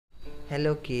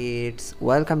Hello kids,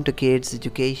 welcome to Kids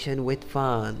Education with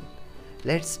Fun.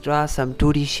 Let's draw some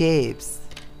 2D shapes.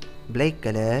 Black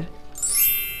color,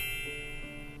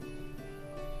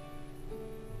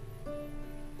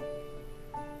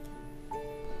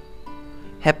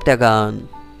 heptagon,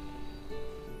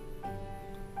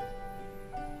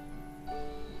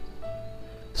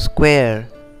 square,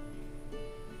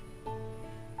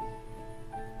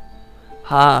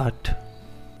 heart,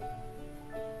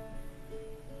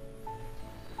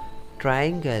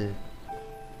 triangle,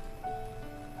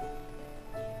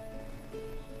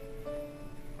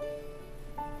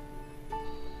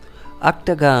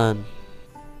 octagon,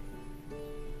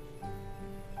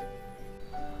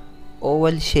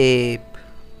 oval shape.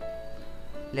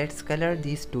 Let's color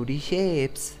these 2D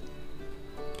shapes.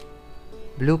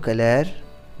 Blue color,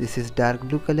 this is dark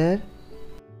blue color.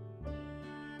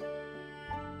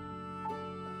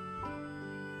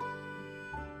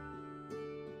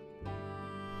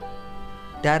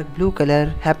 Dark blue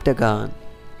color, heptagon.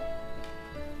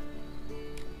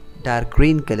 Dark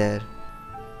green color.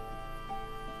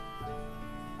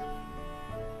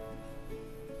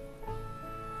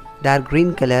 Dark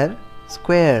green color,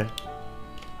 square.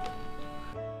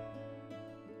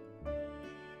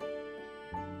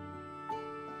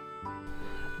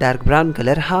 Dark brown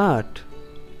color, heart.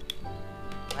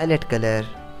 Violet color.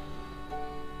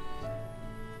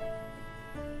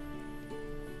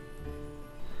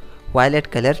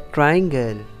 Violet color,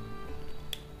 triangle.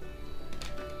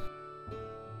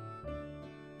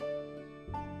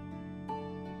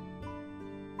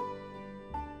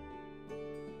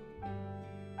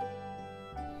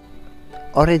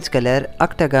 Orange color,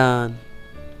 octagon.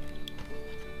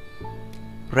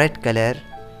 Red color.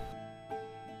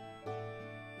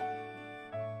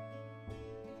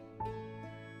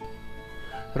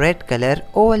 Red color,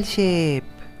 oval shape.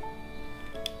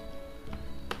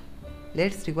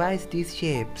 Let's revise these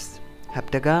shapes.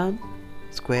 Heptagon,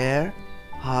 square,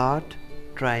 heart,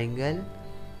 triangle,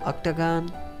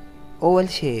 octagon, oval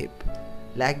shape.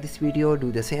 Like this video,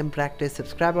 do the same practice,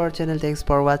 subscribe our channel. Thanks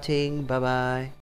for watching. Bye bye.